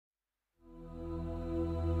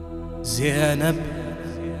زينب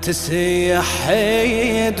تسيح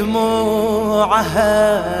دموعها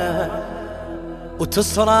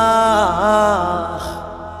وتصرخ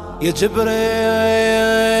يا جبريل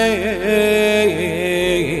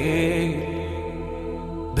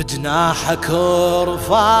بجناحك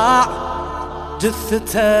ارفع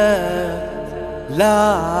جثته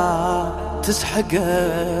لا تسحق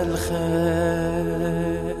الخيل.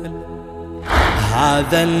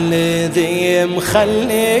 هذا الذي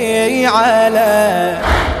مخلي على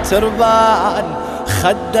تربان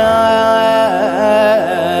خده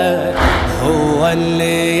هو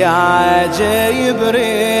اللي يا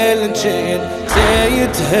جبريل جنت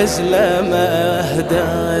يتهز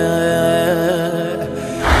لمهده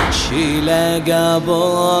شيله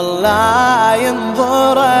قبل لا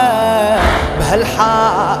ينظره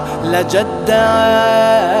بهالحالة جده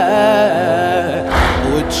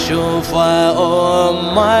وتشوفه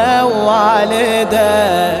أمه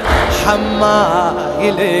ووالده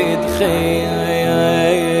حمايل دخيل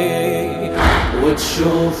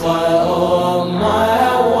وتشوفه أمه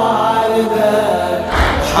ووالده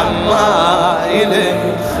حمايل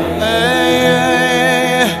دخيل.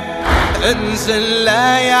 انزل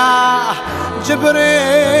له يا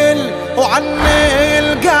جبريل وعني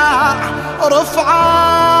القاع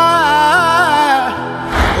رفعه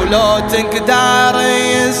ولو تقدر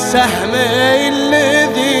السهم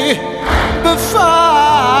الذي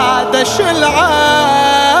بفاده شلعه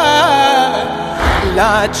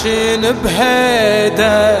لكن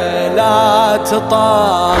بهيده لا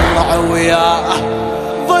تطلع وياه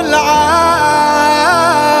ضلعه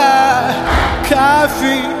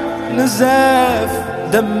كافي نزف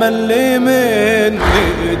دم اللي من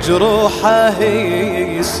جروحه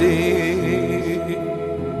يسيل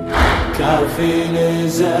كافي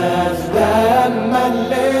نزف دم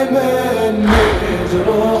اللي من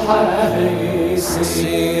جروحه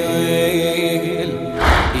يسيل.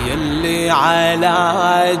 يلي على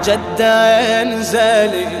جده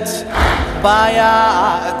نزلت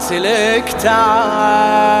بايات الكتاب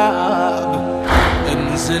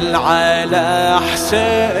انزل على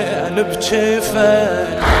حسين بجفن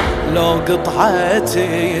لو قطعة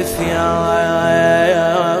ثياب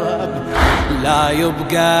لا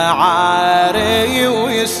يبقى عاري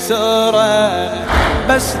ويستره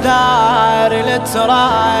بس دار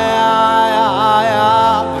الترايا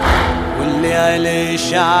والليل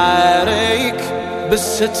شارك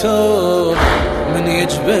بالستور من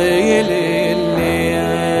يجبريل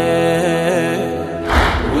الليل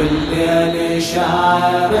والليل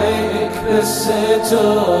شارك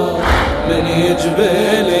بالستور من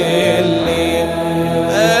يجبريل الليل.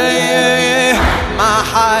 ما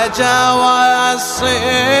حاجة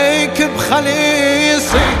وصيك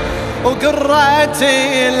بخليصي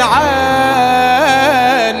وقرتي العين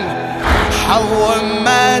حوم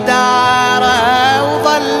مداره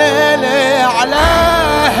وظلل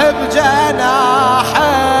عليه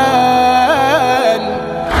بجناحين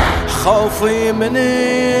خوفي من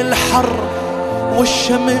الحر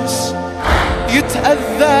والشمس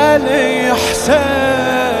يتأذى لي حسين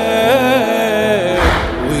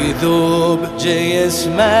ويذوب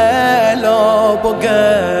جسمه لو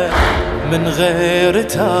بقى من غير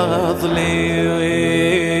تضليل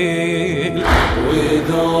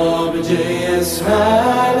ويذوب جسمه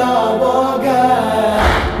لو بقى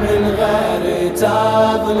من غير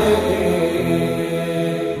تضليل.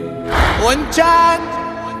 وان كان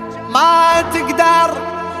ما تقدر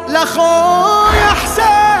لاخويا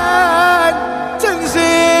حسين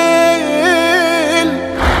تنزيل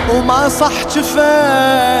وما صح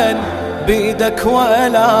جفن بيدك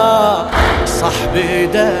ولا صح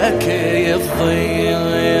بيدك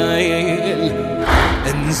يضيل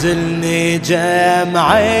انزلني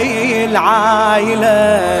جمعي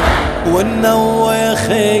العايلة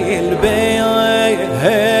ونوخي البيل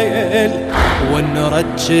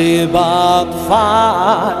ونرجب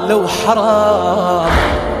أطفال وحرام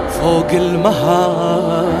فوق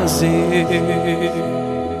المهازي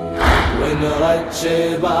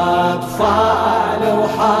ونرجب أطفال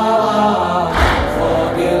وحرام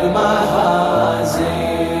فوق المهازي.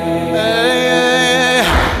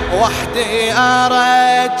 وحدي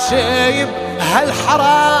أرجب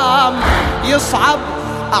هالحرام يصعب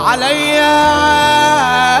علي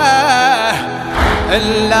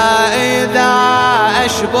إلا إذا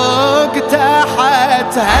أشبك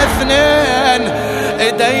تحتها اثنين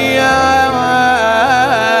إيدي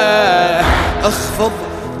اخفض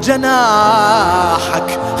جناحك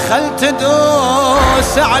خل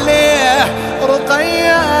تدوس عليه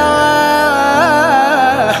رقيه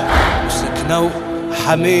وسكنوا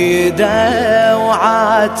حميدة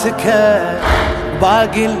وعاتكة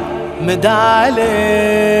باقي مدالي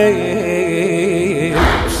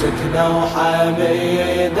سكنوا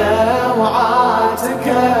حميدة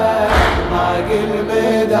وعاتكة باقي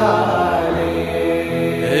المدالي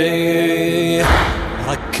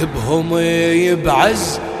ركبهم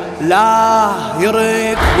يبعز لا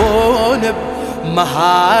يركبون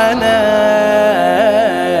بمهانة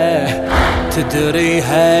تدري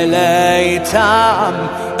هالايتام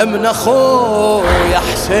من اخويا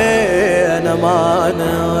حسين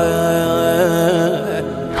امانه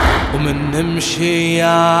ومن نمشي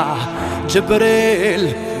يا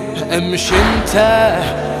جبريل امشي انت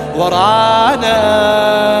ورانا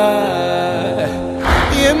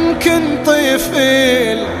يمكن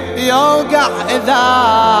طفل يوقع اذا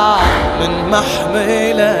من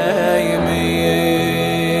محمله يمين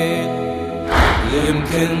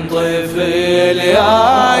يمكن طفل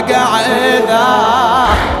يوقع اذا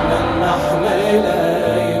من محمله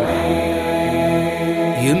يمين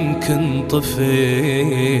يمكن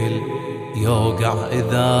طفل يوقع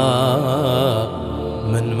اذا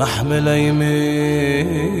من محمله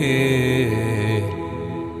يمين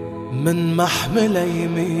من محمله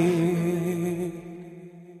يمين.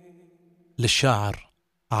 للشاعر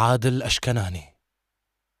عادل أشكناني.